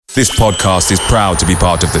This podcast is proud to be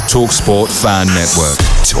part of the TalkSport Fan Network.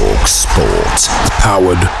 TalkSport.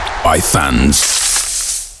 Powered by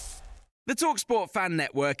fans. The TalkSport Fan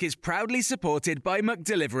Network is proudly supported by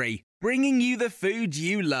McDelivery, bringing you the food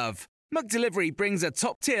you love. McDelivery brings a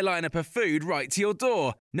top-tier lineup of food right to your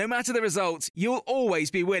door. No matter the result, you'll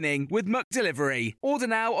always be winning with McDelivery. Order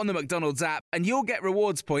now on the McDonald's app and you'll get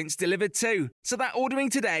rewards points delivered too. So that ordering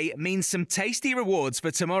today means some tasty rewards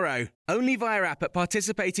for tomorrow. Only via app at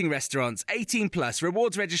participating restaurants. 18 plus.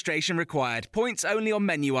 Rewards registration required. Points only on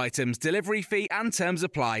menu items. Delivery fee and terms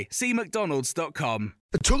apply. See mcdonalds.com.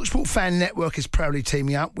 The TalkSport Fan Network is proudly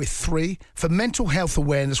teaming up with 3 for Mental Health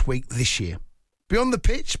Awareness Week this year. Beyond the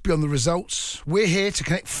pitch, beyond the results, we're here to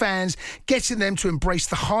connect fans, getting them to embrace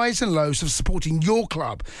the highs and lows of supporting your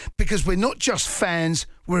club, because we're not just fans,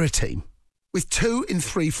 we're a team. With 2 in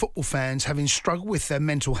 3 football fans having struggled with their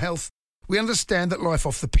mental health, we understand that life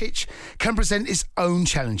off the pitch can present its own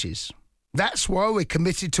challenges. That's why we're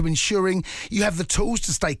committed to ensuring you have the tools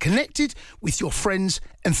to stay connected with your friends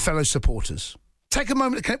and fellow supporters. Take a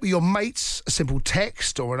moment to connect with your mates. A simple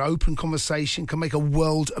text or an open conversation can make a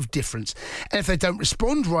world of difference. And if they don't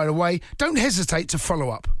respond right away, don't hesitate to follow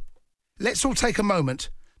up. Let's all take a moment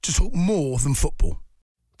to talk more than football.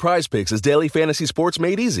 PrizePicks is daily fantasy sports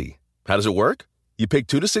made easy. How does it work? You pick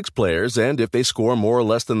 2 to 6 players, and if they score more or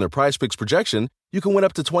less than their PrizePicks projection, you can win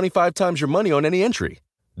up to 25 times your money on any entry.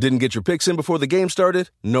 Didn't get your picks in before the game started?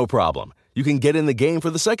 No problem. You can get in the game for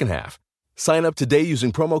the second half. Sign up today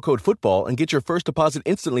using promo code FOOTBALL and get your first deposit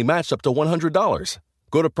instantly matched up to $100.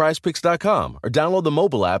 Go to prizepicks.com or download the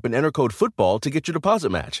mobile app and enter code FOOTBALL to get your deposit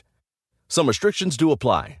match. Some restrictions do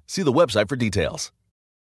apply. See the website for details.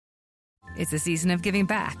 It's a season of giving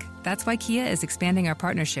back. That's why Kia is expanding our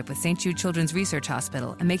partnership with St. Jude Children's Research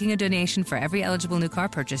Hospital and making a donation for every eligible new car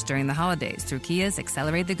purchase during the holidays through Kia's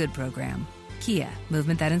Accelerate the Good program. Kia,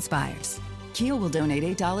 movement that inspires. Kia will donate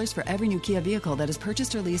 $8 for every new Kia vehicle that is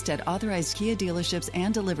purchased or leased at authorized Kia dealerships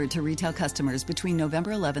and delivered to retail customers between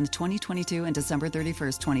November 11th, 2022 and December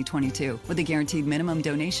 31st, 2022, with a guaranteed minimum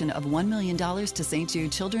donation of $1 million to St.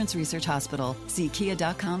 Jude Children's Research Hospital. See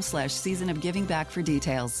kia.com/season of giving back for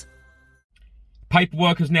details.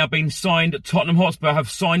 Paperwork has now been signed. Tottenham Hotspur have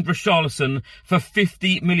signed Richarlison for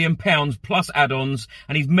 £50 million plus add-ons,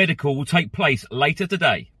 and his medical will take place later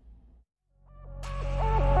today.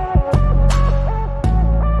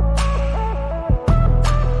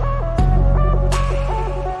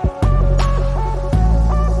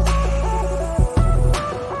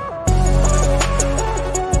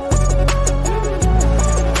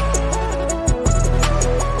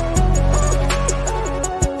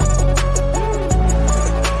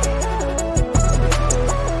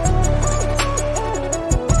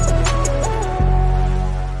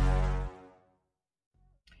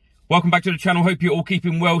 Welcome back to the channel. Hope you're all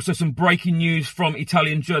keeping well. So some breaking news from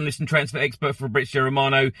Italian journalist and transfer expert Fabrizio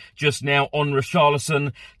Romano just now on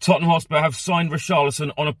Richarlison. Tottenham Hotspur have signed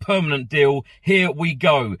Richarlison on a permanent deal. Here we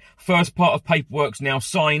go. First part of paperwork's now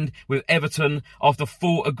signed with Everton after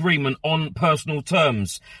full agreement on personal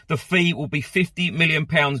terms. The fee will be £50 million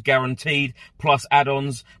guaranteed plus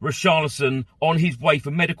add-ons. Richarlison on his way for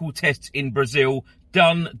medical tests in Brazil.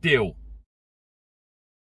 Done deal.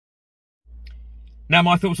 Now,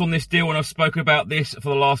 my thoughts on this deal, and I've spoken about this for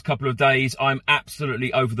the last couple of days. I'm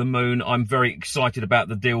absolutely over the moon. I'm very excited about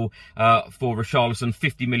the deal for Richarlison,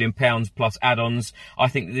 £50 million plus add-ons. I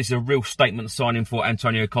think that this is a real statement signing for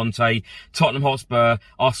Antonio Conte. Tottenham Hotspur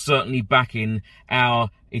are certainly backing our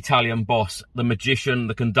Italian boss, the magician,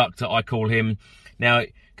 the conductor, I call him. Now,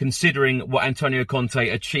 considering what Antonio Conte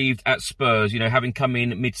achieved at Spurs, you know, having come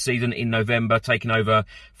in mid-season in November, taking over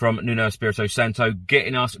from Nuno Espirito Santo,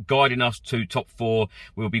 guiding us to top 4.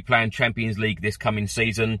 We'll be playing Champions League this coming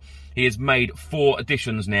season. He has made 4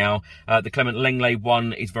 additions now. The Clement Lenglet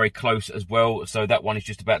one is very close as well, so that one is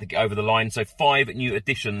just about to get over the line. So 5 new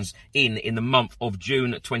additions in the month of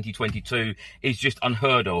June 2022 is just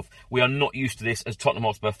unheard of. We are not used to this as Tottenham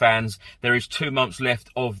Hotspur fans. There is 2 months left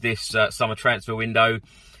of this summer transfer window.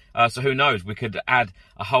 So who knows, we could add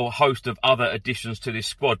a whole host of other additions to this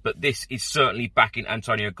squad, but this is certainly backing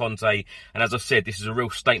Antonio Conte, and as I said, this is a real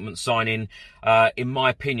statement signing. In my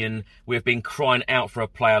opinion, we've been crying out for a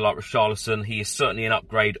player like Richarlison. He is certainly an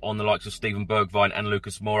upgrade on the likes of Steven Bergwijn and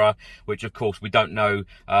Lucas Moura, which of course we don't know,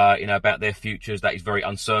 about their futures. That is very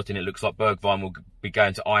uncertain. It looks like Bergwijn will be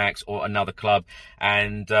going to Ajax or another club,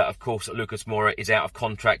 and of course Lucas Moura is out of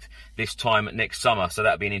contract this time next summer, so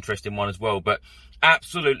that'll be an interesting one as well. But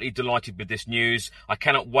absolutely delighted with this news. I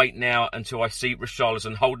cannot wait now until I see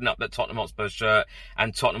Richarlison holding up that Tottenham Hotspur shirt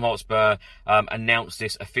and Tottenham Hotspur announce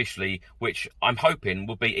this officially, which I'm hoping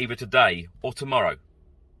will be either today or tomorrow.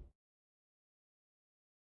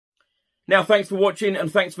 Now, thanks for watching and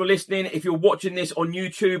thanks for listening. If you're watching this on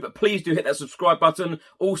YouTube, please do hit that subscribe button.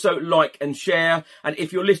 Also, like and share. And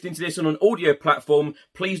if you're listening to this on an audio platform,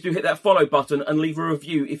 please do hit that follow button and leave a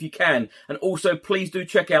review if you can. And also, please do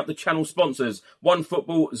check out the channel sponsors,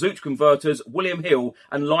 OneFootball, Zoot Converters, William Hill,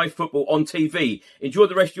 and Live Football on TV. Enjoy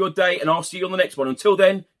the rest of your day, and I'll see you on the next one. Until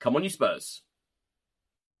then, come on you Spurs.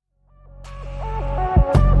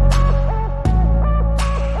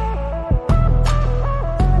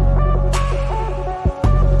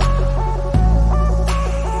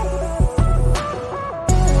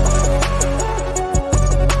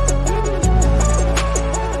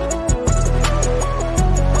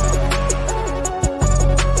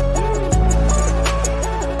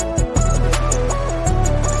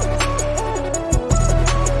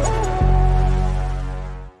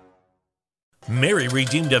 Mary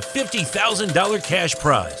redeemed a $50,000 cash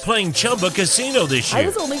prize playing Chumba Casino this year. I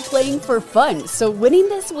was only playing for fun, so winning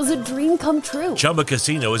this was a dream come true. Chumba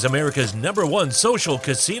Casino is America's #1 social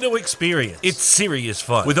casino experience. It's serious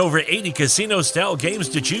fun. With over 80 casino-style games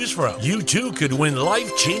to choose from, you too could win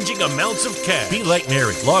life-changing amounts of cash. Be like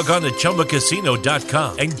Mary. Log on to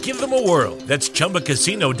ChumbaCasino.com and give them a whirl. That's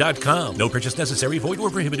ChumbaCasino.com. No purchase necessary. Void where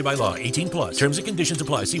prohibited by law. 18+. Terms and conditions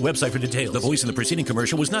apply. See website for details. The voice in the preceding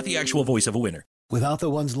commercial was not the actual voice of a winner. Without the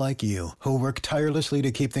ones like you, who work tirelessly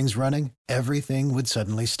to keep things running, everything would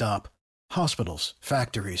suddenly stop. Hospitals,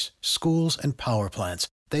 factories, schools, and power plants,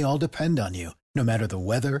 they all depend on you. No matter the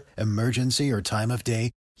weather, emergency, or time of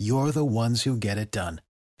day, you're the ones who get it done.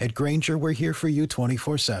 At Grainger, we're here for you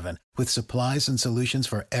 24/7, with supplies and solutions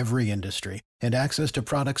for every industry, and access to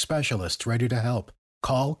product specialists ready to help.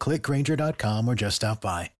 Call, click Grainger.com, or just stop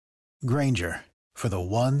by. Grainger, for the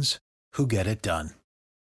ones who get it done.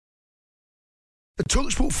 The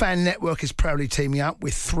TalkSport Fan Network is proudly teaming up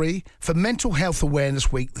with 3 for Mental Health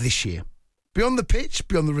Awareness Week this year. Beyond the pitch,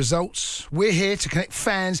 beyond the results, we're here to connect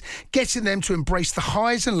fans, getting them to embrace the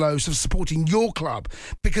highs and lows of supporting your club,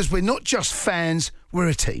 because we're not just fans, we're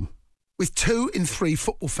a team. With 2 in 3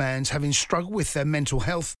 football fans having struggled with their mental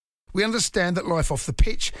health, we understand that life off the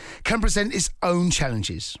pitch can present its own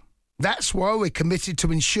challenges. That's why we're committed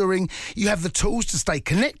to ensuring you have the tools to stay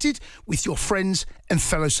connected with your friends and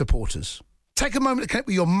fellow supporters. Take a moment to connect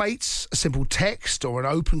with your mates. A simple text or an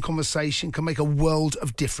open conversation can make a world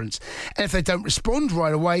of difference. And if they don't respond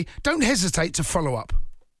right away, don't hesitate to follow up.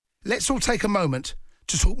 Let's all take a moment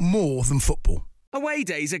to talk more than football. Away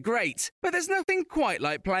days are great, but there's nothing quite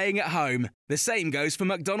like playing at home. The same goes for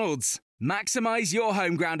McDonald's. Maximise your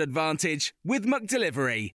home ground advantage with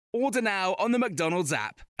McDelivery. Order now on the McDonald's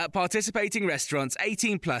app. At participating restaurants,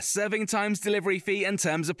 18+, serving times, delivery fee and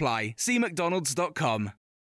terms apply. See mcdonalds.com.